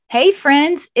Hey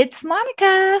friends, it's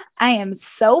Monica. I am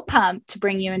so pumped to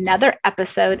bring you another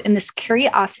episode in this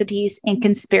Curiosities and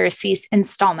Conspiracies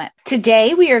installment.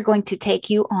 Today, we are going to take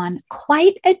you on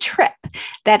quite a trip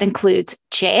that includes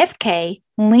JFK,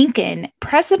 Lincoln,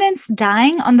 presidents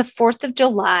dying on the 4th of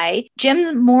July,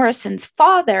 Jim Morrison's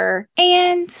father,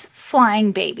 and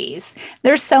flying babies.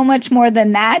 There's so much more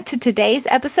than that to today's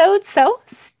episode, so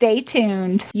stay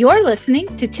tuned. You're listening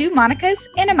to Two Monicas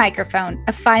and a Microphone,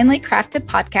 a finely crafted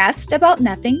podcast about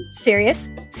nothing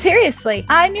serious. Seriously,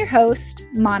 I'm your host,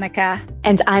 Monica.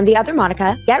 And I'm the other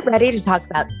Monica. Get ready to talk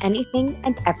about anything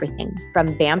and everything,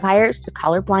 from vampires to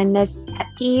colorblindness, to pet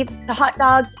peeves, to hot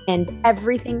dogs, and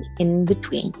everything in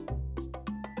between.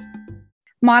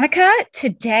 Monica,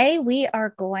 today we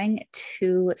are going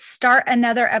to start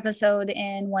another episode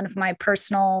in one of my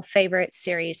personal favorite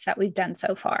series that we've done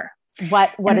so far.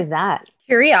 What is that?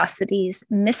 Curiosities,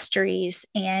 Mysteries,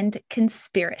 and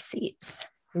Conspiracies.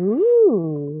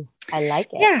 Ooh, I like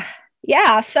it.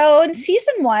 Yeah. So in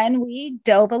season 1, we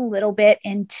dove a little bit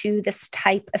into this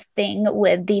type of thing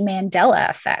with the Mandela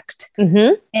effect.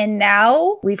 Mm-hmm. And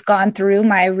now we've gone through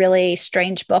my really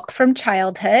strange book from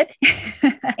childhood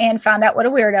and found out what a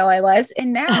weirdo I was.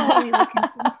 And now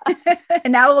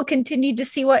we'll continue to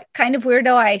see what kind of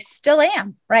weirdo I still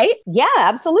am, right? Yeah,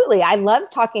 absolutely. I love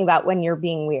talking about when you're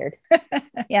being weird.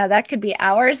 Yeah, that could be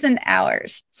hours and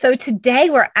hours. So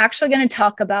today we're actually going to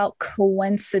talk about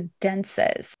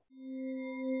coincidences.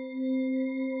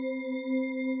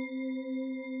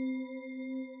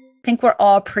 I think we're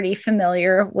all pretty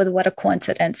familiar with what a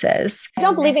coincidence is. I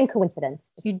don't believe in coincidence.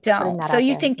 You don't. So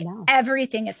you think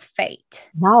everything is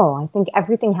fate? No, I think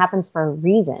everything happens for a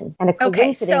reason. And a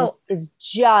coincidence is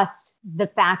just the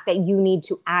fact that you need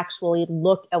to actually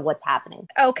look at what's happening.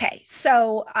 Okay.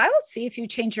 So I will see if you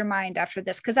change your mind after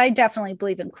this, because I definitely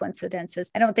believe in coincidences.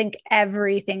 I don't think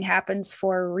everything happens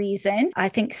for a reason. I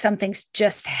think some things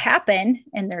just happen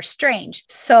and they're strange.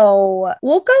 So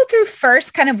we'll go through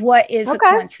first kind of what is a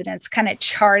coincidence. Kind of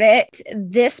chart it.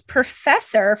 This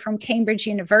professor from Cambridge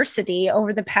University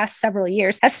over the past several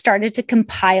years has started to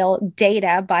compile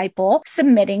data by people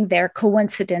submitting their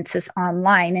coincidences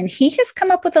online. And he has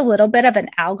come up with a little bit of an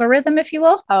algorithm, if you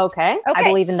will. Okay. I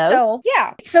believe in those.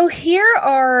 So here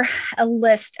are a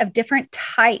list of different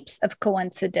types of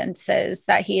coincidences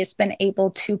that he has been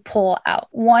able to pull out.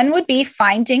 One would be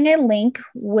finding a link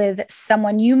with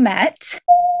someone you met.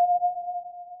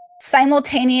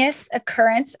 Simultaneous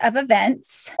occurrence of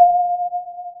events,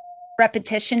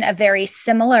 repetition of very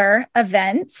similar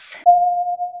events,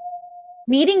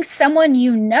 meeting someone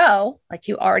you know, like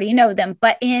you already know them,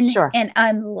 but in an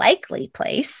unlikely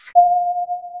place,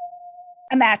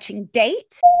 a matching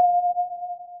date,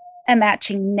 a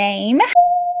matching name,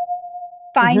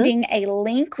 finding a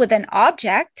link with an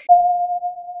object,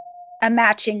 a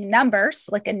matching number,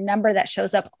 so like a number that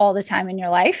shows up all the time in your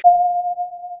life,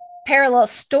 parallel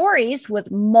stories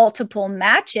with multiple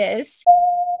matches,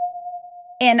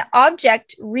 an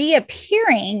object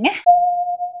reappearing,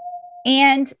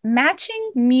 and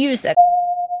matching music.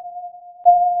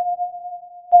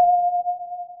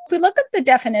 If we look up the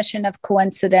definition of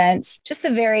coincidence, just a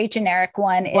very generic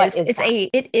one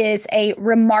it is a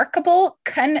remarkable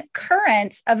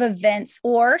concurrence of events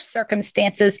or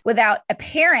circumstances without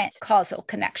apparent causal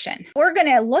connection. We're going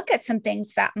to look at some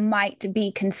things that might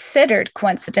be considered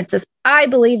coincidences. I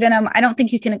believe in them. I don't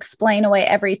think you can explain away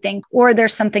everything, or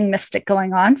there's something mystic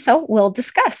going on. So we'll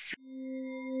discuss.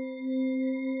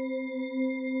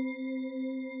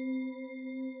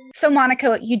 So,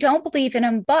 Monica, you don't believe in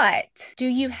them, but do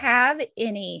you have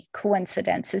any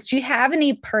coincidences? Do you have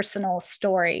any personal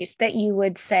stories that you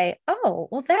would say, oh,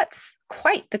 well, that's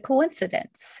quite the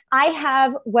coincidence? I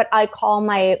have what I call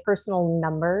my personal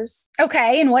numbers.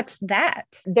 Okay. And what's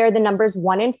that? They're the numbers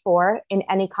 1 and 4 in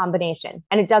any combination.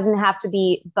 And it doesn't have to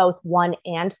be both 1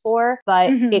 and 4,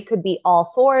 but it could be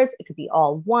all 4s. It could be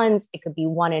all 1s. It could be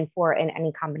 1 and 4 in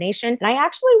any combination. And I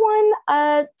actually won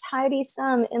a tidy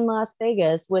sum in Las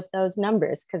Vegas with those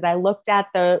numbers, because I looked at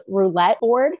the roulette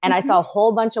board and I saw a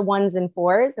whole bunch of 1s and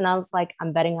 4s. And I was like,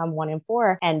 I'm betting on 1 and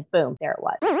 4. And boom, there it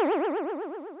was.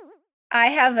 I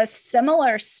have a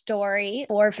similar story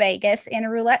for Vegas and a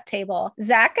roulette table.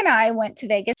 Zach and I went to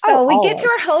Vegas. So we get to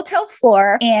our hotel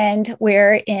floor and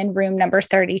we're in room number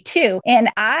 32. And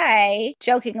I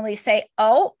jokingly say,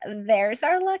 oh, there's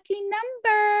our lucky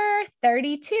number,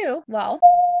 32. Well,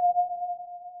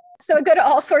 So I go to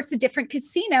all sorts of different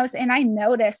casinos and I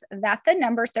notice that the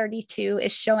number 32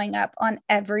 is showing up on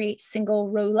every single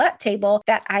roulette table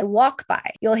that I walk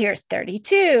by. You'll hear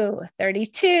 32,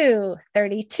 32,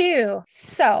 32.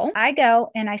 So I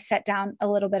go and I set down a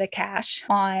little bit of cash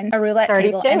on a roulette 32.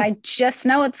 table and I just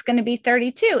know it's going to be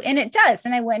 32 and it does.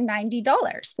 And I win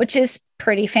 $90, which is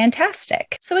pretty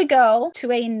fantastic. So we go to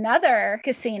another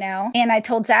casino and I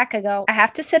told Zach, I go, I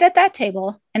have to sit at that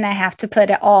table and I have to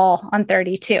put it all on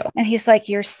 32. And he's like,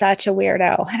 you're such a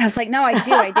weirdo. And I was like, no, I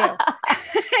do.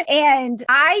 And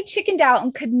I chickened out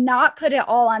and could not put it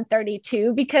all on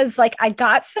 32 because like I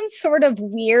got some sort of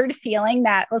weird feeling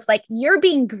that was like, you're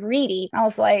being greedy. I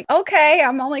was like, okay,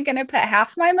 I'm only going to put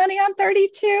half my money on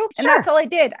 32. And that's all I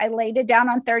did. I laid it down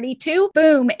on 32.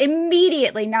 Boom,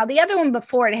 immediately. Now the other one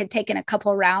before it had taken a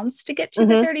couple rounds to get to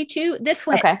the 32. This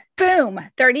went boom,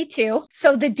 32.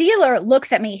 So the dealer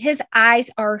looks at me. His eyes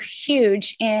are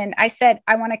huge. And I said,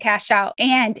 I want to cash out.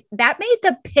 And that made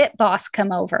the pit boss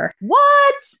come over.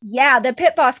 What? Yeah, the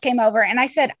pit boss came over and I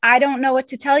said, I don't know what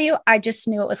to tell you. I just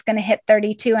knew it was going to hit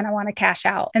 32 and I want to cash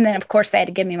out. And then, of course, they had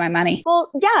to give me my money.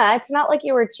 Well, yeah, it's not like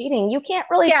you were cheating. You can't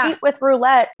really cheat with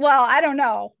roulette. Well, I don't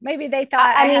know. Maybe they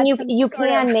thought I mean, you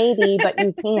can maybe, but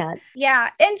you can't.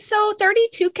 Yeah. And so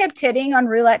 32 kept hitting on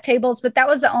roulette tables, but that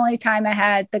was the only time I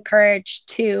had the courage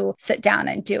to sit down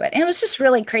and do it. And it was just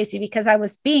really crazy because I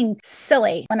was being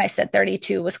silly when I said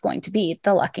 32 was going to be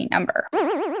the lucky number.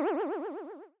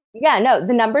 Yeah, no,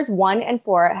 the numbers 1 and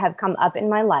 4 have come up in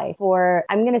my life for,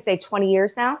 I'm going to say 20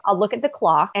 years now. I'll look at the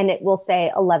clock and it will say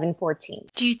 11:14.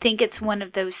 Do you think it's one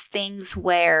of those things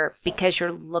where because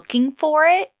you're looking for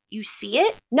it, you see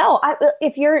it? No,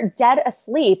 if you're dead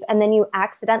asleep and then you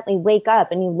accidentally wake up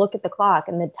and you look at the clock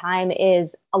and the time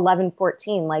is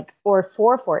 11:14, like, or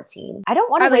 4:14. I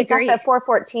don't want to wake up at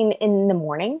 4:14 in the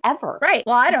morning ever. Right.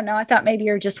 Well, I don't know. I thought maybe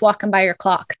you're just walking by your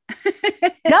clock.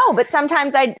 No, but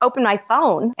sometimes I open my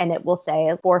phone and it will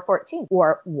say 4:14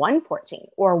 or 1:14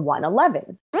 or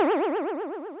 1:11.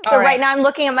 So right now I'm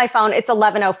looking at my phone. It's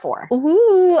 11:04.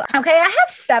 Ooh. Okay. I have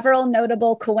several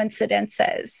notable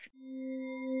coincidences.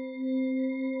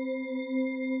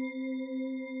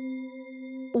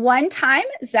 One time,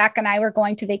 Zach and I were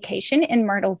going to vacation in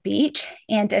Myrtle Beach,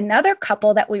 and another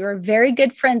couple that we were very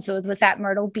good friends with was at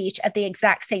Myrtle Beach at the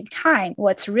exact same time.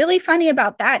 What's really funny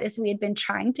about that is we had been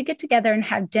trying to get together and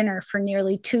have dinner for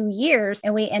nearly 2 years,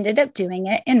 and we ended up doing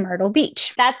it in Myrtle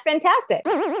Beach. That's fantastic.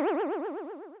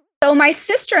 So my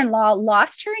sister-in-law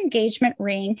lost her engagement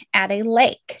ring at a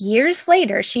lake. Years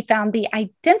later, she found the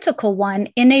identical one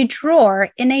in a drawer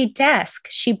in a desk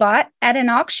she bought at an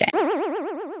auction.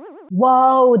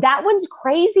 Whoa, that one's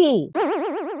crazy.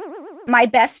 My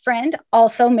best friend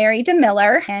also married a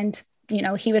Miller, and you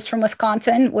know, he was from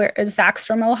Wisconsin, where Zach's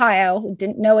from Ohio, who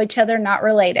didn't know each other, not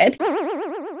related.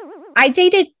 I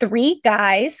dated 3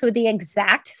 guys with the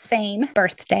exact same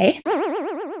birthday.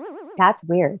 That's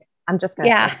weird. I'm just going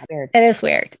to say it's weird. It is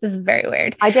weird. It's very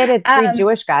weird. I dated 3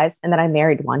 Jewish guys and then I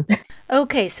married one.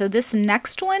 Okay, so this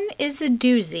next one is a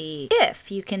doozy,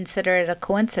 if you consider it a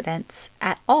coincidence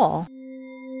at all.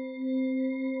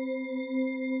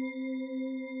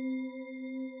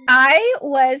 I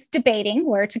was debating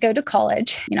where to go to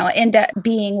college, you know, end up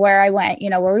being where I went, you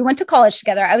know, where we went to college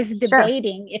together. I was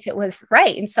debating if it was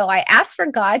right. And so I asked for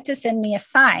God to send me a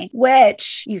sign,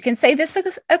 which you can say this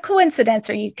is a coincidence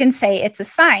or you can say it's a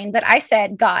sign. But I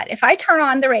said, God, if I turn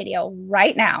on the radio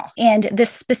right now and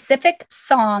this specific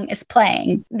song is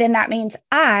playing, then that means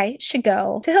I should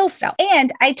go to Hillsdale. And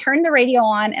I turned the radio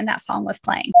on and that song was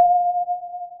playing.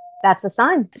 That's a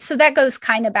sign. So that goes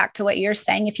kind of back to what you're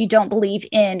saying. If you don't believe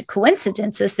in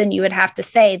coincidences, then you would have to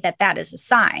say that that is a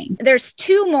sign. There's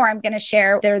 2 more I'm going to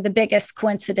share. They're the biggest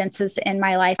coincidences in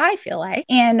my life, I feel like.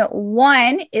 And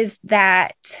one is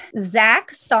that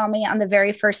Zach saw me on the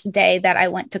very first day that I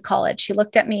went to college. He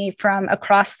looked at me from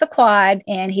across the quad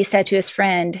and he said to his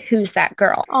friend, "Who's that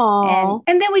girl?"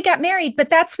 And then we got married, but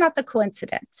that's not the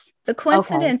coincidence. The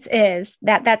coincidence is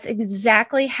that that's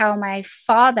exactly how my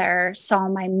father saw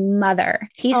my mother.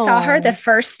 He saw her the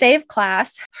first day of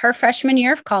class, her freshman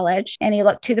year of college, and he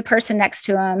looked to the person next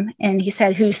to him and he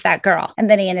said, "Who's that girl?" And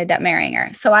then he ended up marrying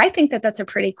her. So I think that that's a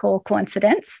pretty cool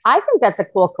coincidence. I think that's a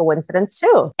cool coincidence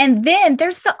too. And then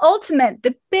there's the ultimate,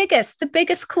 the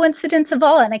biggest coincidence of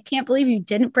all. And I can't believe you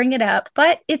didn't bring it up,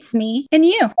 but it's me and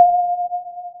you.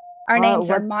 Our names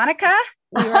are Monica.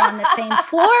 We were on the same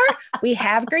floor. We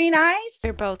have green eyes.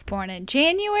 We're both born in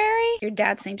January. Your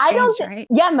dad's name's James, right?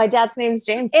 Yeah, my dad's name's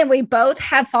James. And we both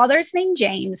have fathers named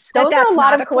James. Those are a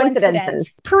lot of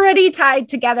coincidences. Pretty tied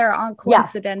together on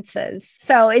coincidences. Yeah.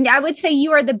 So, and I would say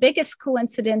you are the biggest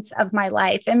coincidence of my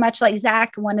life. And much like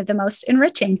Zach, one of the most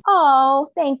enriching. Oh,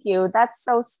 thank you. That's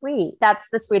so sweet. That's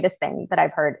the sweetest thing that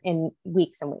I've heard in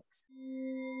weeks and weeks.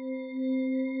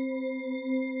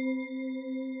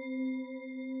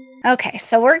 Okay,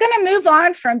 so we're going to move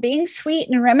on from being sweet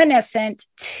and reminiscent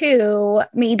to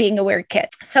me being a weird kid.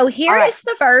 So here is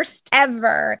the first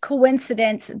ever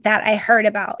coincidence that I heard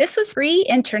about. This was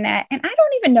pre-internet, and I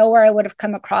don't even know where I would have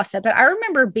come across it, but I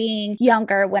remember being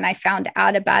younger when I found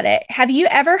out about it. Have you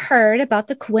ever heard about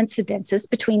the coincidences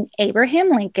between Abraham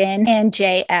Lincoln and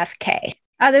JFK,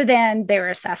 other than they were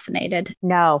assassinated?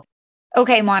 No.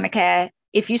 Okay, Monica.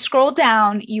 If you scroll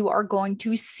down, you are going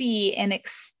to see an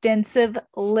extensive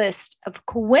list of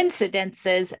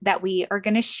coincidences that we are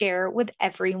going to share with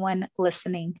everyone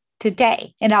listening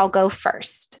today. And I'll go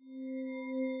first.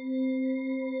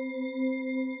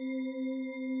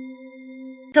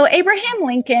 So Abraham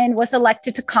Lincoln was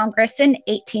elected to Congress in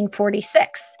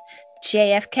 1846.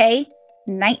 JFK,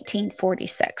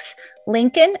 1946.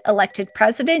 Lincoln elected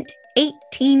president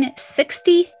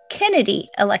 1860. Kennedy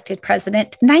elected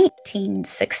president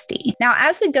 1960. Now,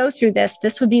 as we go through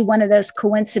this would be one of those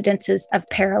coincidences of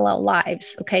parallel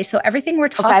lives. Okay. So everything we're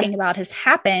talking about has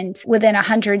happened within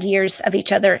 100 years of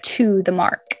each other to the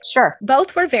mark. Sure.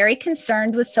 Both were very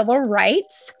concerned with civil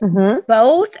rights. Mm-hmm.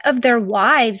 Both of their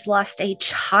wives lost a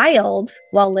child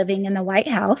while living in the White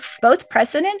House. Both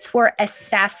presidents were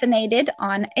assassinated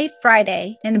on a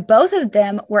Friday, and both of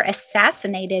them were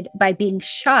assassinated by being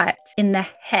shot in the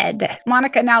head.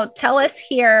 Monica, now tell us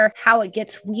here how it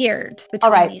gets weird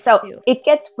between these two. It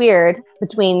gets weird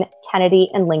between Kennedy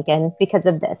and Lincoln because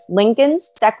of this.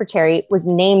 Lincoln's secretary was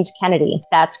named Kennedy.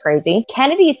 That's crazy.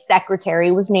 Kennedy's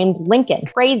secretary was named Lincoln.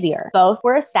 Crazier. Both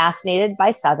were assassinated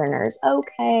by Southerners.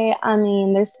 Okay, I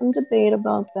mean, there's some debate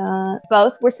about that.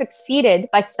 Both were succeeded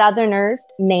by Southerners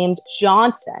named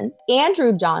Johnson.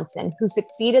 Andrew Johnson, who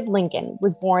succeeded Lincoln,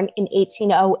 was born in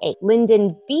 1808.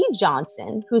 Lyndon B.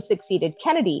 Johnson, who succeeded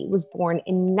Kennedy, was born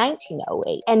in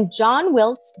 1908. And John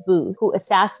Wilkes Booth, who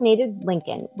assassinated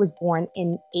Lincoln, was born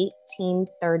in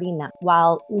 1839.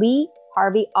 While Lee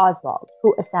Harvey Oswald,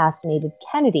 who assassinated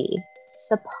Kennedy,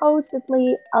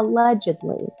 supposedly,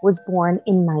 allegedly, was born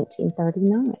in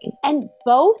 1939. And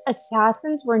both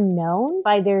assassins were known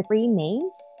by their three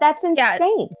names? That's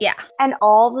insane. Yeah. And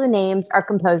all the names are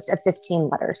composed of 15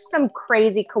 letters. Some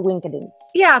crazy coincidence.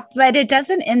 Yeah, but it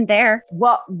doesn't end there.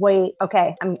 Well, wait.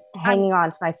 Okay, I'm hanging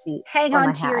on to my seat. Hang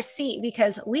on to your seat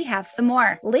because we have some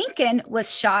more. Lincoln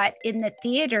was shot in the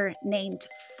theater named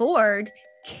Ford.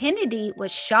 Kennedy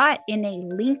was shot in a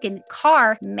Lincoln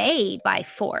car made by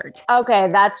Ford.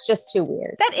 Okay, that's just too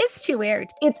weird. That is too weird.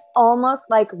 It's almost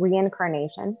like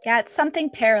reincarnation. Yeah, it's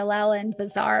something parallel and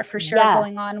bizarre for sure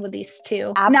going on with these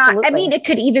two. Absolutely. I mean, it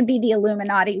could even be the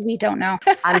Illuminati. We don't know.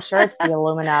 I'm sure it's the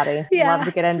Illuminati. Yeah. Love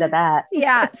to get into that.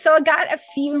 Yeah, so I got a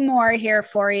few more here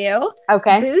for you.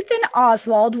 Okay. Booth and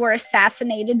Oswald were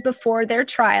assassinated before their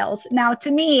trials. Now,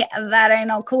 to me, that ain't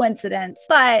no coincidence,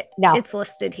 but it's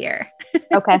listed here.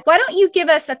 Okay. Why don't you give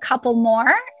us a couple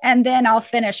more and then I'll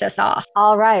finish us off.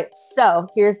 All right. So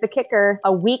here's the kicker.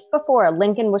 A week before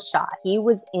Lincoln was shot, he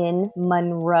was in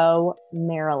Monroe,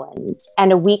 Maryland.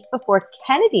 And a week before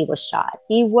Kennedy was shot,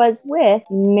 he was with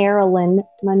Marilyn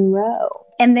Monroe.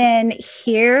 And then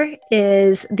here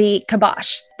is the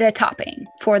kibosh, the topping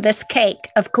for this cake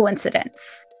of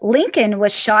coincidence. Lincoln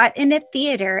was shot in a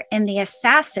theater and the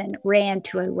assassin ran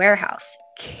to a warehouse.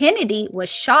 Kennedy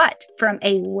was shot from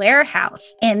a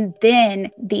warehouse and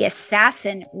then the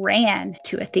assassin ran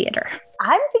to a theater.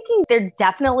 I'm thinking they're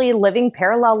definitely living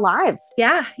parallel lives.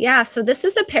 Yeah. So this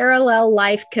is a parallel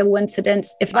life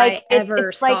coincidence if I ever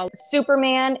it's saw. Like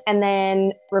Superman and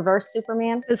then reverse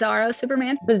Superman. Bizarro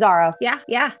Superman. Bizarro.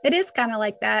 Yeah. It is kind of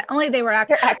like that. Only they're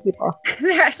act people.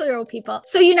 They're actually real people.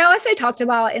 So, as I talked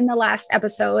about in the last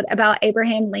episode about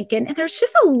Abraham Lincoln, and there's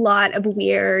just a lot of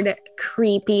weird,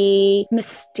 creepy,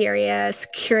 mysterious,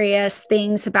 curious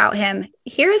things about him.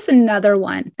 Here's another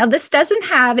one. Now, this doesn't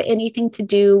have anything to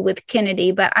do with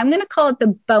Kennedy, but I'm going to call it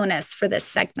the bonus for this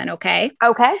segment, okay?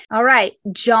 Okay. All right.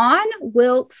 John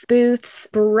Wilkes Booth's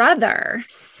brother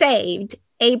saved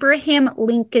Abraham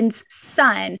Lincoln's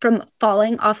son from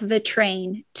falling off of a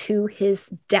train to his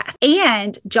death.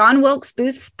 And John Wilkes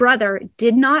Booth's brother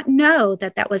did not know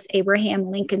that that was Abraham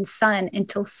Lincoln's son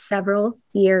until several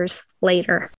years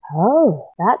later. Oh,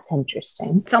 that's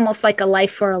interesting. It's almost like a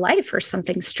life for a life or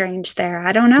something strange there.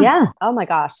 I don't know. Yeah. Oh my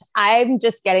gosh. I'm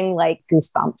just getting like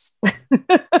goosebumps.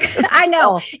 I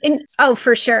know.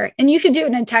 For sure. And you could do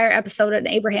an entire episode on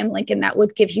Abraham Lincoln that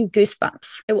would give you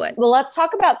goosebumps. It would. Well, let's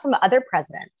talk about some other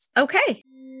presidents. Okay.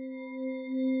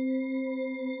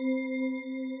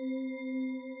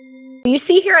 You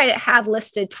see here, I have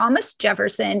listed Thomas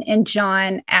Jefferson and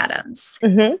John Adams.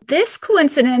 Mm-hmm. This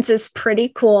coincidence is pretty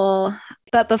cool.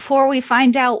 But before we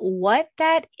find out what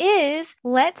that is,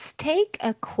 let's take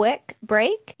a quick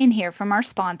break and hear from our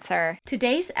sponsor.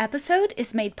 Today's episode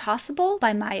is made possible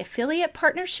by my affiliate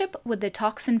partnership with the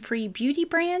toxin-free beauty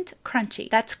brand Crunchy.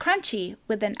 That's Crunchy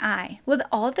with an I. With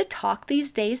all the talk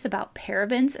these days about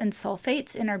parabens and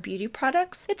sulfates in our beauty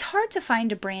products, it's hard to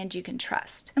find a brand you can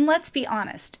trust. And let's be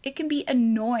honest, it can be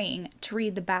annoying to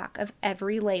read the back of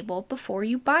every label before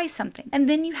you buy something. And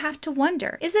then you have to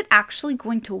wonder, is it actually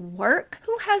going to work?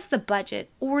 Who has the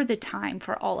budget or the time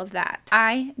for all of that?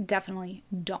 I definitely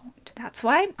don't. That's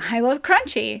why I love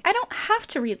Crunchy. I don't have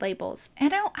to read labels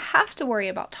and I don't have to worry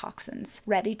about toxins.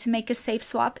 Ready to make a safe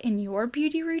swap in your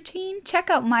beauty routine?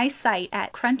 Check out my site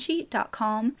at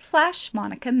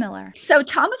crunchy.com/Monica Miller. So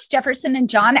Thomas Jefferson and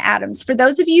John Adams, for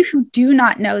those of you who do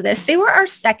not know this, they were our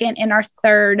second and our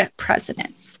third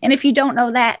presidents. And if you don't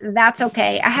know that, that's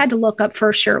okay. I had to look up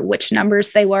for sure which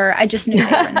numbers they were. I just knew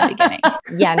they were in the beginning.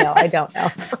 Yeah, no, I don't know.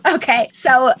 Okay,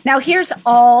 so now here's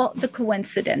all the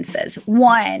coincidences.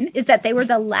 One is that they were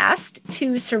the last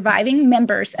two surviving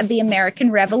members of the American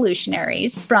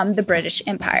revolutionaries from the British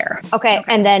Empire. Okay.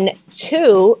 And then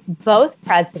two, both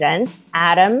presidents,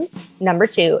 Adams, number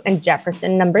 2, and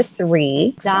Jefferson, number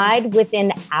 3, died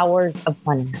within hours of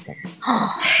one another.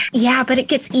 Yeah, but it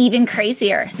gets even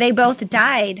crazier. They both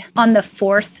died on the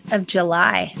 4th of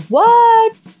July.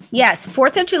 What? Yes,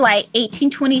 4th of July,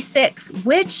 1826,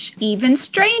 which, even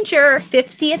stranger,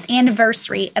 50th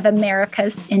anniversary of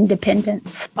America's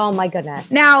independence. Oh my goodness.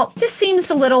 Now, this seems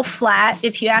a little flat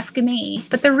if you ask me,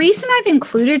 but the reason I've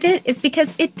included it is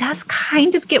because it does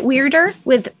kind of get weirder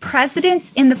with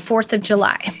presidents in the 4th of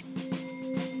July.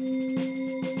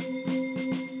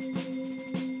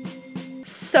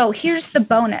 So here's the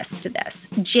bonus to this.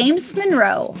 James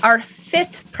Monroe, our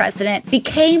 5th president,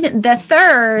 became the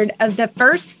 3rd of the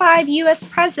first 5 U.S.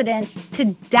 presidents to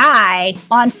die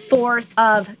on 4th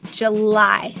of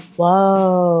July.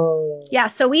 Whoa. Yeah,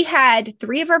 so we had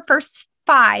 3 of our first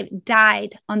 5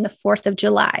 died on the 4th of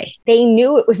July. They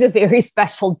knew it was a very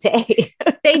special day.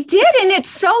 They did. And it's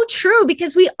so true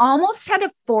because we almost had a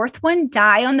 4th one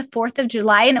die on the 4th of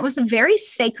July. And it was a very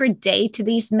sacred day to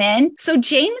these men. So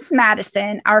James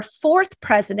Madison, our 4th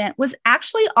president, was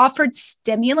actually offered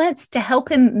stimulants to help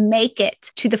him make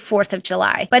it to the 4th of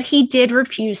July. But he did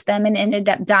refuse them and ended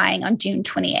up dying on June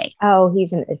 28th. Oh,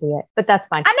 he's an idiot. But that's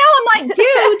fine. I know. I'm like,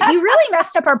 dude, you really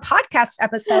messed up our podcast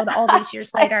episode all these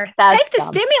years later. Take the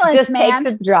stimulants, just man.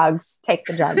 Take the drugs. Take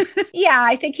the drugs. Yeah,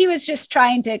 I think he was just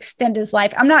trying to extend his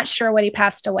life. I'm not sure what he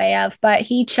passed away of, but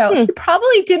he chose. He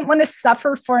probably didn't want to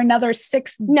suffer for another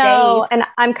 6 days. And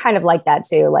I'm kind of like that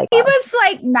too. Like he was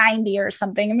like 90 or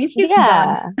something. I mean, he's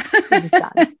done. He's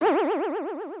done.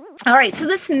 All right. So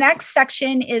this next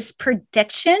section is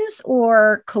predictions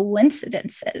or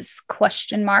coincidences? ?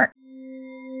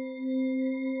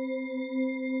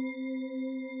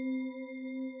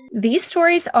 These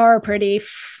stories are pretty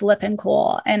flippin'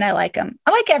 cool and I like them.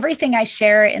 I like everything I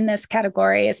share in this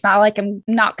category. It's not like I'm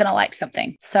not going to like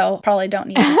something. So probably don't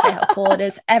need to say how cool it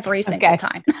is every single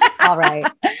time. All right.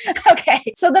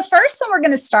 Okay. So the first one we're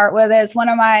going to start with is one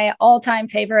of my all-time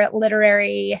favorite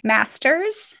literary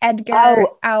masters, Edgar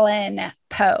Allan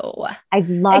Poe. I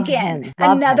love him.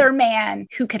 Another man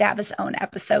who could have his own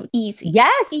episode. Easy.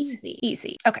 Yes.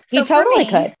 Easy. Okay. So he totally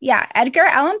could. Yeah. Edgar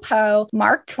Allan Poe,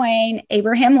 Mark Twain,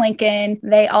 Abraham Lincoln,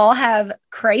 they all have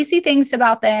crazy things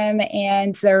about them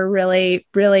and they're really,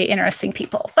 really interesting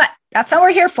people. But that's not what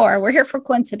we're here for. We're here for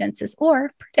coincidences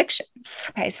or predictions.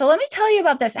 Okay, so let me tell you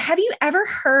about this. Have you ever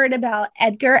heard about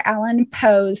Edgar Allan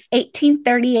Poe's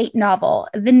 1838 novel,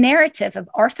 The Narrative of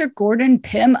Arthur Gordon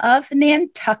Pym of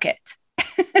Nantucket?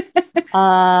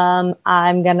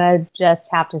 I'm gonna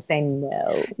just have to say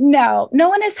no. No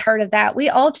one has heard of that. We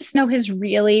all just know his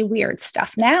really weird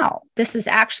stuff now. This is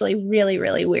actually really,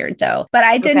 really weird though, but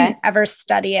I didn't ever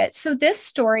study it. So this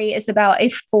story is about a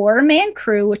 4-man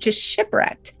crew, which is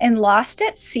shipwrecked and lost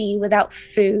at sea without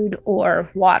food or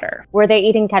water. Were they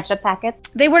eating ketchup packets?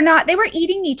 They were not. They were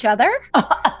eating each other.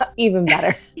 Even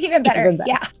better. Even better.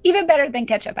 Yeah. Even better than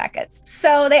ketchup packets.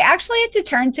 So they actually had to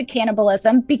turn to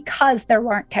cannibalism because there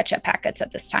weren't ketchup packets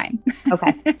at this time.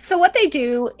 Okay. So what they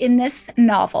do in this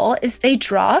novel is they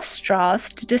draw straws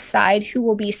to decide who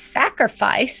will be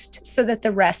sacrificed so that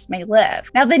the rest may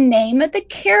live. Now, the name of the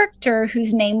character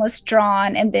whose name was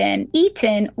drawn and then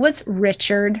eaten was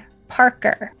Richard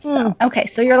Parker. So, okay.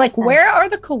 So you're like, where are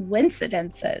the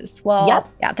coincidences?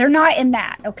 Well, yeah, they're not in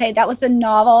that. Okay. That was a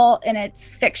novel and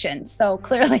it's fiction. So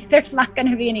clearly there's not going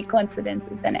to be any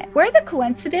coincidences in it. Where the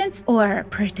coincidence or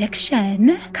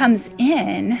prediction comes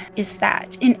in is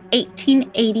that in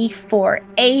 1884,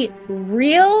 a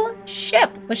real ship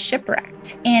was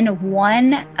shipwrecked and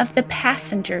one of the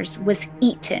passengers was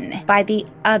eaten by the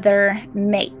other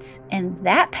mates. And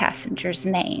that passenger's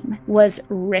name was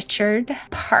Richard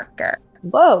Parker.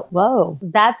 Whoa.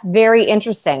 That's very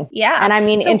interesting. Yeah. And I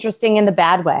mean, interesting in the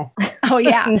bad way. Oh,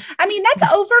 yeah. I mean,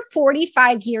 that's over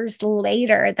 45 years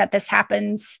later that this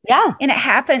happens. Yeah. And it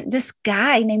happened, this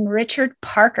guy named Richard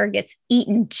Parker gets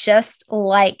eaten just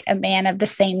like a man of the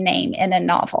same name in a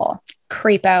novel.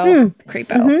 Creepo.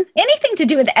 Anything to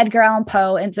do with Edgar Allan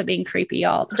Poe ends up being creepy,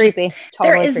 y'all. Creepy.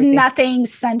 There is nothing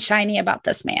sunshiny about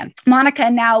this man. Monica,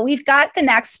 now we've got the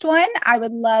next one. I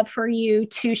would love for you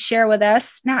to share with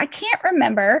us. Now, I can't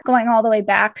remember going all the way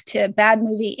back to bad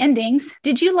movie endings.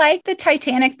 Did you like the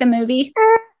Titanic, the movie?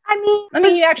 I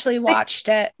mean, you actually watched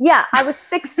it. Yeah, I was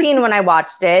 16 when I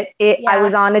watched it. I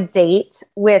was on a date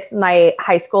with my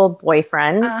high school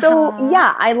boyfriend. So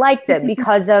yeah, I liked it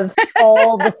because of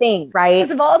all the things, right?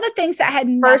 Because of all the things that had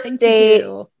nothing First date, to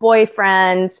do.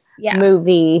 Boyfriend,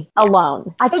 movie,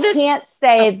 alone. So I can't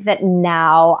say that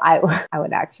now I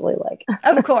would actually like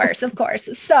it. Of course.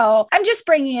 So I'm just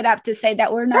bringing it up to say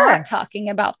that we're not talking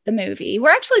about the movie. We're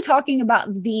actually talking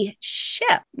about the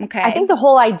ship. Okay. I think the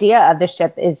whole idea of the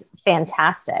ship is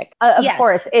fantastic. Of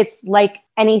course, it's like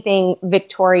anything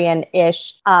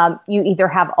Victorian-ish. You either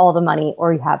have all the money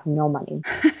or you have no money.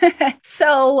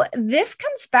 So this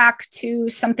comes back to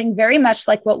something very much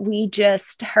like what we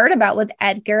just heard about with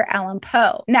Edgar Allan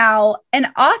Poe. Now,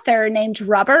 an author named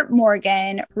Robert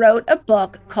Morgan wrote a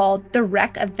book called The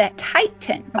Wreck of the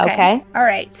Titan. Okay. All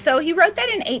right. So he wrote that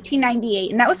in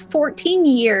 1898, and that was 14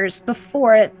 years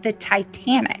before the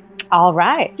Titanic. All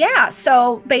right. Yeah.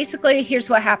 So basically, here's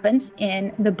what happens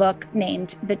in the book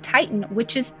named The Titan,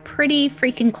 which is pretty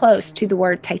freaking close to the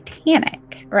word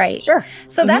Titanic, right? Sure.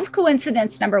 So that's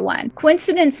coincidence number one.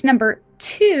 Coincidence number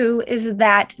two is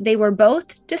that they were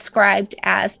both described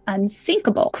as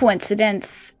unsinkable.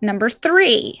 Coincidence number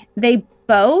three, they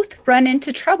both run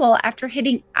into trouble after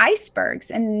hitting icebergs.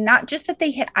 And not just that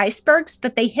they hit icebergs,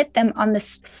 but they hit them on the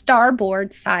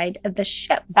starboard side of the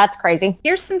ship. That's crazy.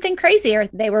 Here's something crazier.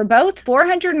 They were both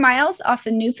 400 miles off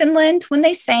of Newfoundland when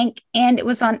they sank, and it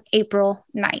was on April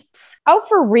nights. Oh,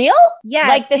 for real? Yes.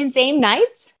 Like the same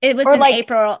nights? It was in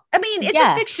April. I mean, it's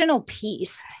a fictional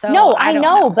piece. So no, I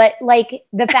know. But like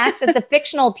the fact that the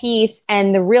fictional piece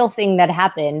and the real thing that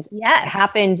happened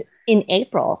happened in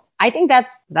April. I think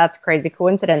that's crazy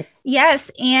coincidence. Yes.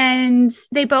 And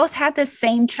they both had the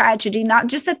same tragedy, not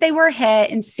just that they were hit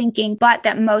and sinking, but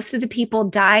that most of the people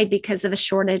died because of a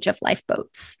shortage of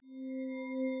lifeboats.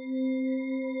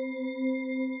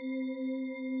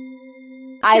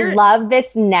 I love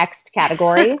this next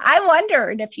category. I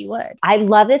wondered if you would. I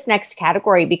love this next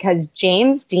category because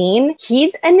James Dean,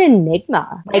 he's an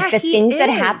enigma. Like the things that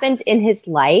happened in his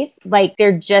life, like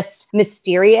they're just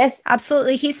mysterious.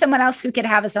 Absolutely. He's someone else who could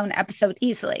have his own episode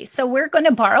easily. So we're going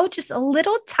to borrow just a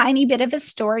little tiny bit of his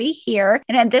story here.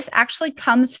 And this actually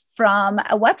comes from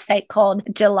a website called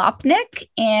Jalopnik,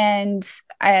 and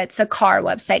it's a car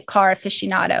website, car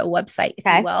aficionado website, if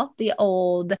you will. The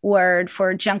old word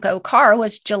for Junko car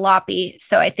was jalopy.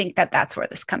 So I think that's where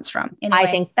this comes from.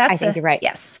 Anyway, I think you're right.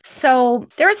 Yes. So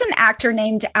there was an actor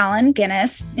named Allen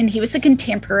Guinness, and he was a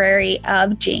contemporary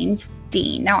of James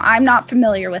Dean. Now, I'm not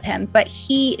familiar with him, but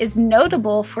he is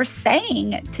notable for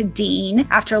saying to Dean,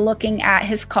 after looking at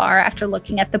his car, after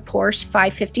looking at the Porsche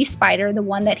 550 Spider, the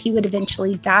one that he would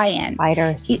eventually die in.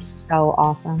 Spider is so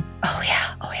awesome. Oh,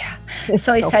 yeah.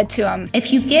 So he said to him,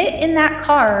 if you get in that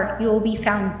car, you will be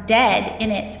found dead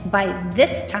in it by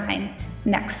this time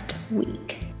next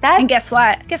week. And guess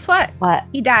what? What?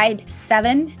 He died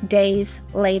 7 days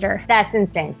later. That's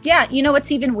insane. Yeah. You know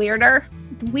what's even weirder?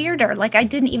 Like I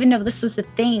didn't even know this was a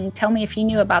thing. Tell me if you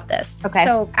knew about this. Okay.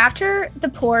 So after the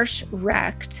Porsche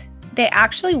wrecked, they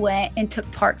actually went and took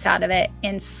parts out of it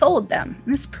and sold them.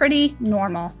 It's pretty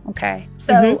normal. Okay.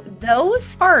 So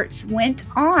those parts went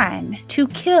on to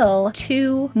kill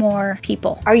 2 more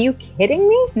people. Are you kidding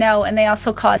me? No. And they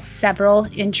also caused several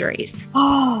injuries.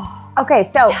 Okay,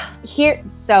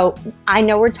 so I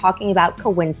know we're talking about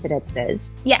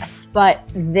coincidences. Yes. But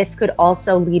this could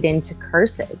also lead into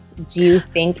curses. Do you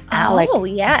think Alec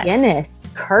Guinness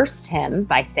cursed him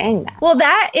by saying that? Well,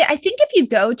 I think if you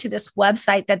go to this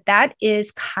website, that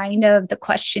is kind of the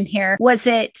question here. Was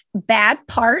it bad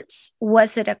parts?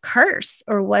 Was it a curse?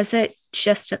 Or was it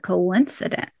just a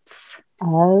coincidence?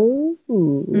 Oh,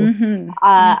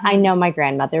 I know my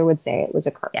grandmother would say it was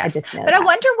a curse. Yes. I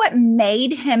wonder what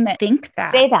made him think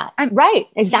that. Say that. Right.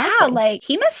 Exactly. Yeah, like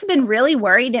he must have been really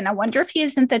worried. And I wonder if he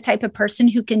isn't the type of person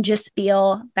who can just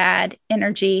feel bad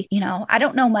energy. You know, I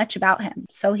don't know much about him.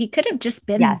 So he could have just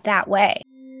been that way.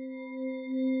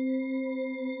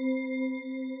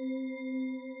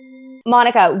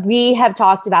 Monica, we have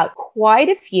talked about quite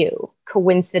a few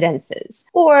coincidences,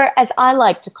 or as I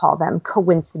like to call them,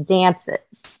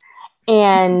 coincidences.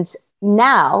 And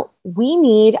now we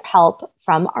need help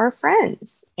from our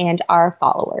friends and our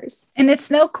followers. And it's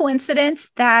no coincidence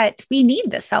that we need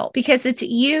this help because it's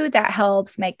you that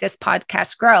helps make this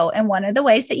podcast grow. And one of the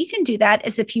ways that you can do that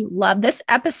is if you love this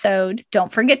episode,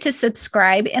 don't forget to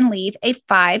subscribe and leave a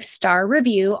 5-star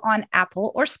review on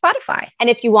Apple or Spotify. And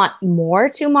if you want more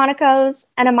Two Monicas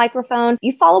and a microphone,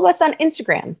 you follow us on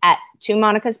Instagram at Two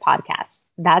Monicas Podcast.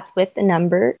 That's with the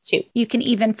number 2. You can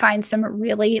even find some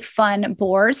really fun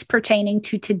boards pertaining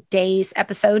to today's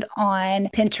episode on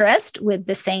Pinterest with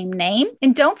the same name.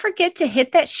 And don't forget to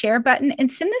hit that share button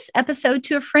and send this episode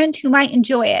to a friend who might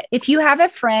enjoy it. If you have a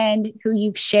friend who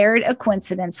you've shared a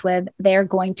coincidence with, they're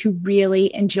going to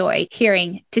really enjoy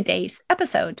hearing today's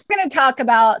episode. We're going to talk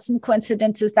about some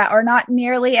coincidences that are not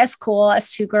nearly as cool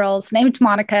as 2 girls named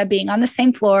Monica being on the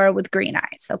same floor with green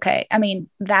eyes. Okay. I mean,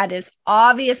 that is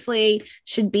obviously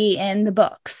should be in the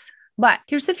books. But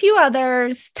here's a few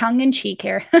others, tongue in cheek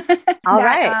here. All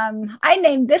right. I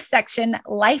named this section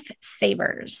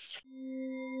Lifesavers.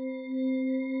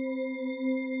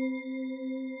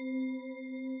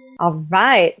 All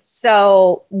right.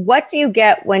 So what do you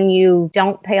get when you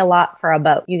don't pay a lot for a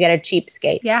boat? You get a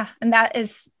cheapskate. Yeah. And that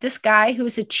is this guy who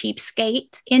was a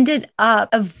cheapskate ended up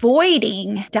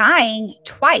avoiding dying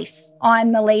twice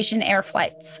on Malaysian air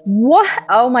flights. What?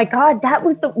 Oh my God. That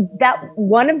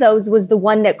one of those was the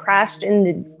one that crashed in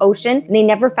the ocean. And they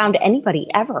never found anybody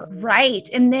ever. Right.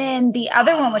 And then the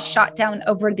other one was shot down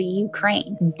over the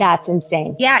Ukraine. That's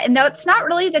insane. Yeah. And though it's not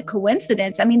really the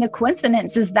coincidence. I mean, the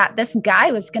coincidence is that this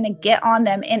guy was going to get on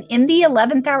them. And in the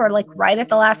 11th hour, like right at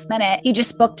the last minute, he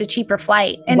just booked a cheaper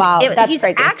flight. And he's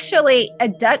crazy. Actually a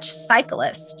Dutch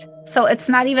cyclist. So it's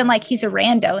not even like he's a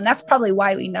rando. And that's probably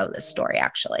why we know this story,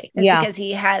 actually. It's because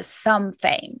he has some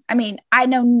fame. I mean, I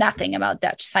know nothing about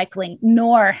Dutch cycling,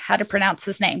 nor how to pronounce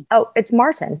his name. Oh, it's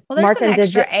Martin. Well, there's Martin an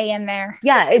extra A in there.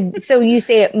 Yeah. So you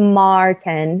say it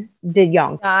Martin de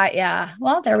Jong. Yeah.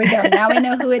 Well, there we go. Now we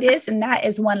know who it is. And that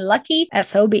is one lucky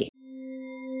SOB.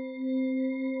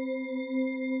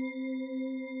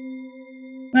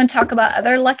 You want to talk about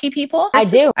other lucky people?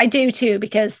 I do too,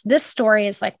 because this story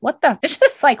is like, it's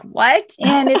just like, what?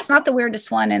 And it's not the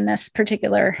weirdest one in this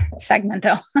particular segment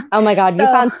though. Oh my God. You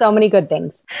found so many good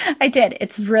things. I did.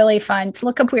 It's really fun to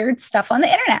look up weird stuff on the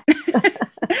internet.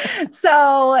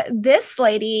 So this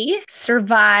lady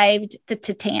survived the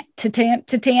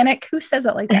Titanic. Who says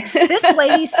it like that? This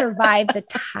lady survived the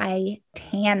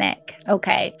Titanic.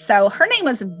 Okay. So her name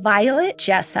was Violet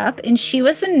Jessup, and she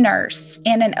was a nurse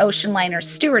and an ocean liner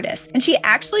stewardess. And she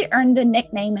actually earned the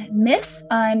nickname Miss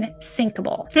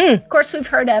Unsinkable. Of course, we've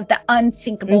heard of the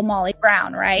unsinkable Molly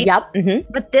Brown, right? Yep.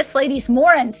 Mm-hmm. But this lady's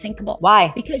more unsinkable.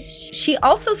 Why? Because she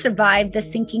also survived the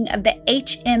sinking of the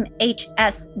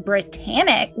HMHS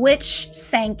Britannic, which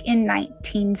sank in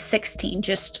 1916,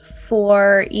 just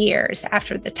 4 years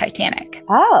after the Titanic.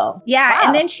 Oh. Yeah. Wow.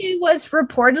 And then she was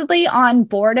reportedly on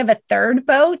board of a third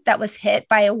boat that was hit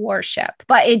by a warship,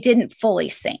 but it didn't fully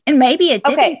sink. And maybe it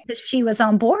didn't because she was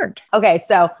on board. Okay.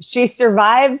 So she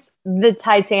survives the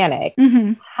Titanic.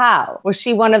 Mm-hmm. How? Was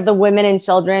she one of the women and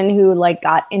children who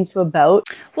got into a boat?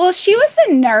 Well, she was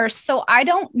a nurse, so I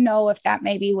don't know if that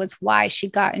maybe was why she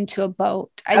got into a boat.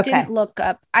 I didn't look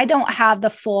up. I don't have the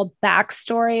full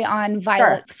backstory on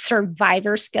Violet's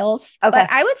survivor skills. Okay.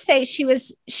 But I would say she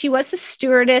was a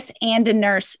stewardess and a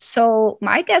nurse. So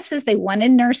my guess is they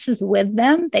wanted nurses with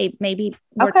them. They maybe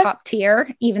were top tier,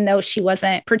 even though she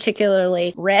wasn't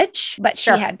particularly rich, but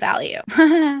she had value.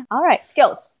 All right.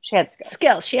 Skills. She had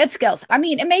skills. She had skills. I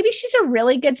mean, and maybe she's a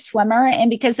really good swimmer. And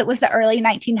because it was the early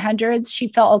 1900s, she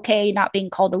felt okay not being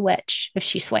called a witch if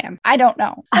she swam. I don't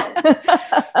know.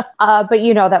 But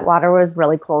you know that water was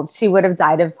really cold. She would have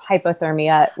died of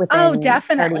hypothermia within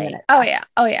 30 minutes. Oh,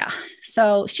 yeah.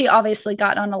 So she obviously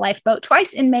got on a lifeboat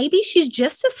twice, and maybe she's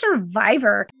just a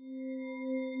survivor.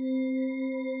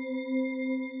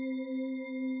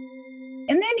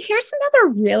 And then here's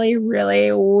another really,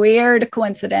 really weird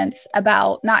coincidence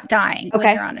about not dying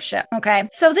when you're on a ship. Okay.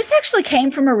 So this actually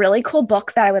came from a really cool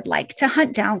book that I would like to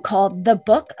hunt down called The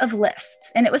Book of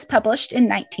Lists. And it was published in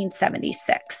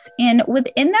 1976. And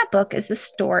within that book is a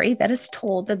story that is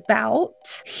told about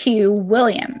Hugh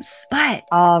Williams. But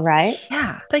all right.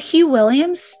 Yeah. But Hugh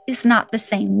Williams is not the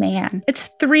same man. It's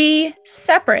 3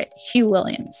 separate Hugh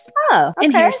Williams. Oh, okay.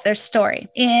 And here's their story.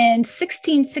 In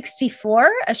 1664,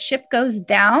 a ship goes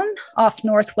down off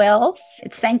North Wales.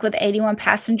 It sank with 81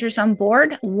 passengers on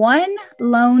board, 1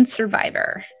 lone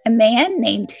survivor, a man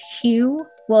named Hugh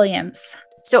Williams.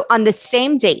 So on the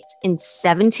same date in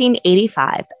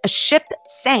 1785, a ship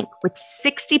sank with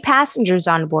 60 passengers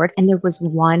on board, and there was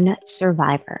 1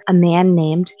 survivor, a man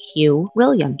named Hugh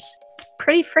Williams.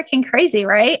 Pretty freaking crazy,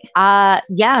 right?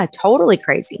 Yeah, totally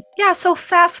crazy. Yeah, so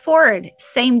fast forward,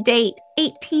 same date,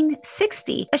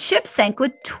 1860. A ship sank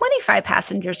with 25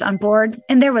 passengers on board,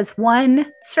 and there was 1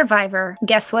 survivor.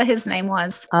 Guess what his name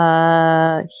was?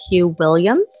 Hugh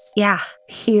Williams? Yeah,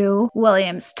 Hugh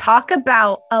Williams. Talk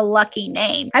about a lucky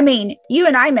name. I mean, you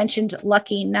and I mentioned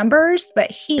lucky numbers, but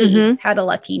he had a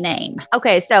lucky name.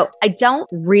 Okay, so I don't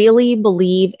really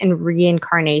believe in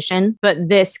reincarnation, but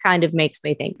this kind of makes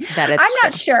me think that it's I'm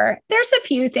not sure. There's a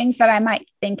few things that I might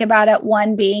think about it.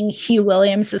 One being Hugh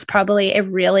Williams is probably a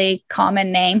really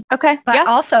common name. Okay. But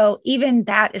also, even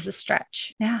that is a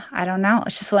stretch. Yeah, I don't know.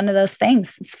 It's just one of those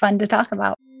things. It's fun to talk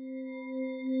about.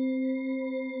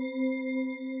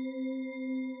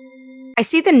 I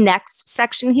see the next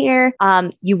section here.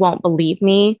 You won't believe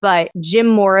me, but Jim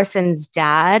Morrison's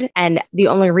dad. And the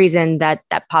only reason that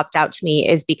popped out to me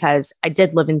is because I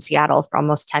did live in Seattle for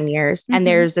almost 10 years. And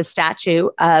there's a statue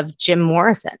of Jim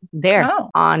Morrison there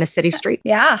on a city street.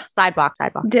 Yeah. Sidewalk.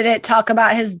 Did it talk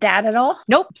about his dad at all?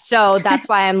 Nope. So that's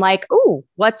why I'm like, ooh,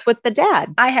 what's with the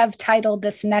dad? I have titled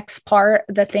this next part,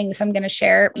 the things I'm going to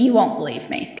share. You won't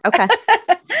believe me. Okay.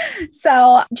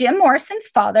 So Jim Morrison's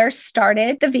father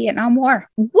started the Vietnam War.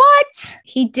 What?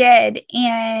 He did.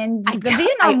 And the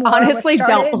Vietnam War honestly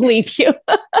don't believe you.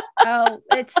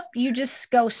 You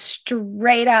just go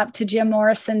straight up to Jim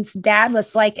Morrison's dad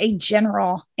was like a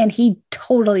general, and he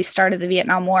totally started the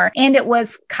Vietnam War. And it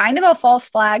was kind of a false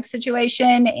flag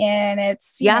situation. And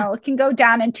it's, you know, it can go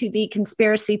down into the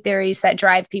conspiracy theories that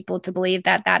drive people to believe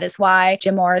that that is why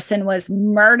Jim Morrison was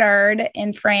murdered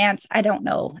in France. I don't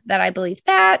know that I believe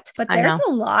that, but there's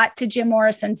a lot to Jim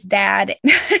Morrison's dad.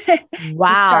 Wow.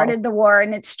 He started the war,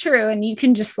 and it's true. And you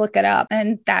can just look it up.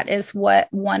 And that is what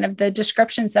one of the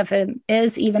descriptions of him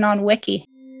is, even on Wiki.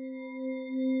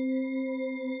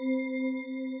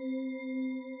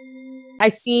 I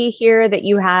see here that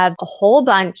you have a whole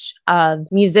bunch of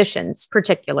musicians,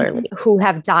 particularly, who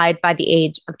have died by the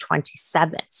age of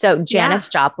 27. So Janis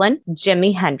Joplin,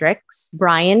 Jimi Hendrix,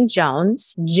 Brian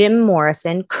Jones, Jim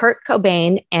Morrison, Kurt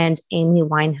Cobain, and Amy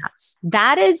Winehouse.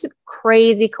 That is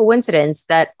crazy coincidence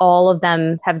that all of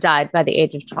them have died by the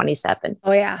age of 27.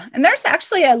 Oh, yeah. And there's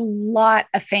actually a lot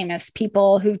of famous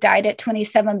people who've died at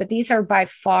 27, but these are by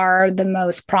far the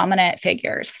most prominent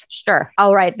figures. Sure.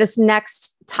 All right. This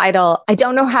next title, I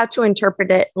don't know how to interpret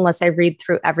it unless I read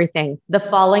through everything. The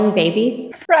Falling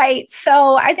Babies. Right.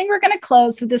 So I think we're going to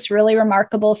close with this really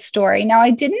remarkable story. Now, I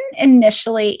didn't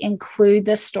initially include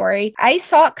this story. I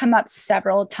saw it come up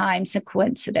several times in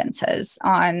coincidences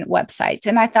on websites.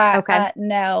 And I thought,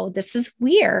 no, this is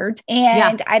weird.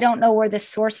 And I don't know where the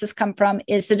sources come from.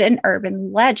 Is it an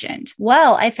urban legend?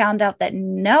 Well, I found out that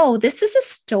no, this is a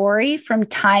story from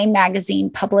Time magazine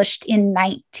published in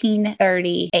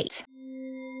 1938.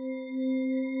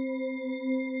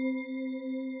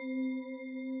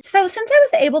 So since I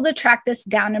was able to track this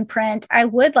down in print, I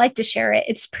would like to share it.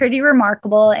 It's pretty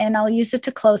remarkable, and I'll use it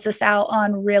to close us out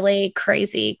on really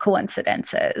crazy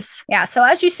coincidences. Yeah. So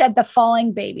as you said, the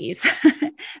Falling Babies.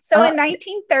 So in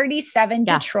 1937,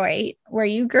 Detroit, where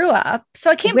you grew up. So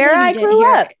I can't believe you didn't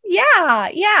hear it.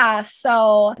 Yeah.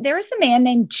 So there was a man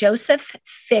named Joseph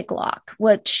Figlock,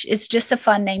 which is just a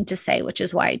fun name to say, which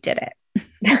is why I did it.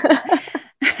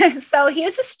 So he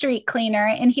was a street cleaner,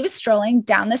 and he was strolling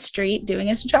down the street doing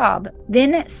his job.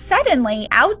 Then suddenly,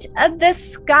 out of the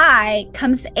sky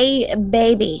comes a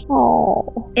baby.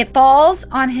 Oh. It falls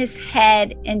on his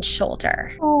head and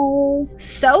shoulder. Oh.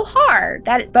 So hard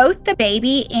that both the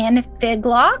baby and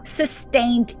Figlock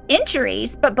sustained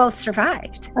injuries, but both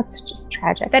survived. That's just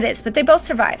tragic. That is, but they both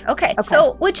survived. Okay.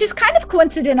 So, which is kind of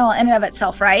coincidental in and of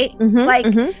itself, right?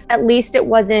 At least it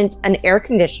wasn't an air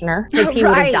conditioner, because he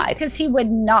would have died. Because he would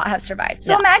not have survived.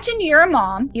 So imagine you're a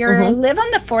mom, you live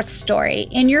on the 4th story,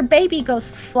 and your baby goes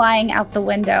flying out the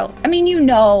window. I mean, you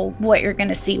know what you're going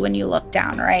to see when you look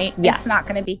down, right? Yeah. It's not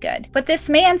going to be good. But this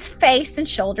man's face and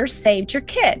shoulders saved your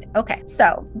kid. Okay,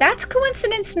 so that's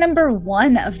coincidence number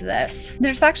 1 of this.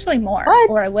 There's actually more. What?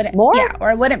 Or I wouldn't. More? Yeah, or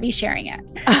I wouldn't be sharing it.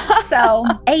 So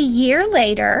a year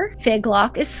later,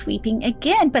 Figlock is sweeping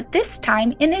again, but this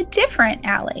time in a different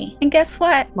alley. And guess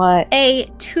what? What? A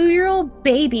 2-year-old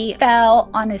baby fell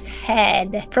on his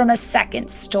head from a 2nd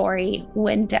story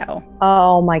window.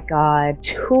 Oh my God.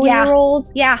 2-year-old?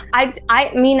 Yeah.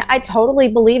 I mean, I totally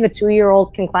believe a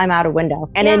 2-year-old can climb out a window.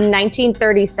 And in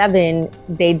 1937,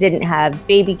 they didn't have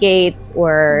baby gates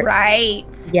or... Right.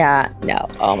 Yeah. No.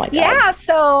 Oh my God. Yeah.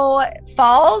 So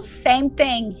falls, same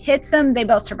thing. Hits them. They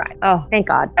both survive. Oh, thank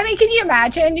God. I mean, can you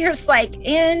imagine? You're just like,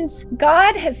 and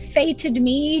God has fated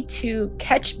me to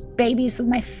catch babies with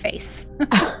my face.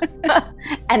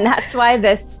 And that's why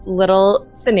this little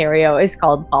scenario is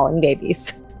called Falling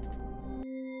Babies.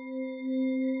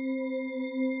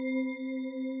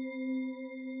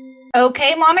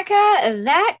 Okay, Monica,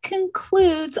 that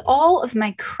concludes all of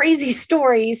my crazy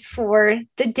stories for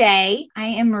the day. I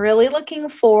am really looking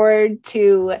forward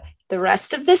to the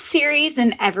rest of this series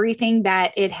and everything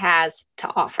that it has to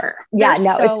offer. Yeah,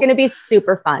 it's going to be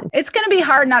super fun. It's going to be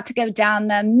hard not to go down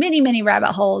the many, many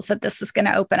rabbit holes that this is going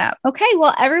to open up. Okay,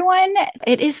 well, everyone,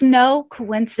 it is no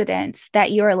coincidence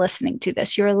that you are listening to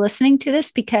this. You are listening to this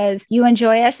because you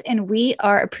enjoy us and we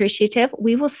are appreciative.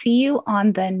 We will see you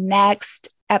on the next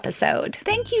episode.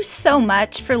 Thank you so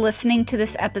much for listening to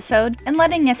this episode and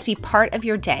letting us be part of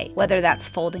your day, whether that's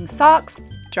folding socks,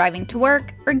 driving to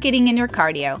work, or getting in your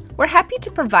cardio. We're happy to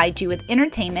provide you with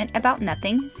entertainment about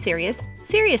nothing serious,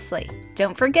 seriously.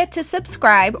 Don't forget to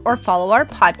subscribe or follow our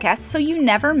podcast so you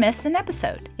never miss an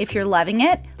episode. If you're loving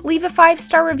it, leave a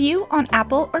 5-star review on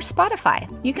Apple or Spotify.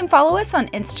 You can follow us on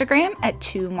Instagram at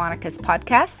 2 Monica's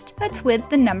Podcast. That's with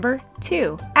the number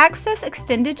 2. Access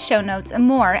extended show notes and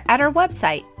more at our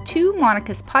website,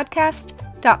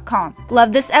 2monicaspodcast.com.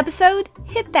 Love this episode?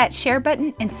 Hit that share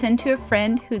button and send to a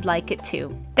friend who'd like it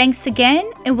too. Thanks again,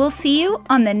 and we'll see you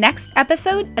on the next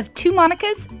episode of 2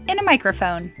 Monicas and a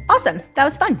Microphone. Awesome. That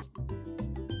was fun.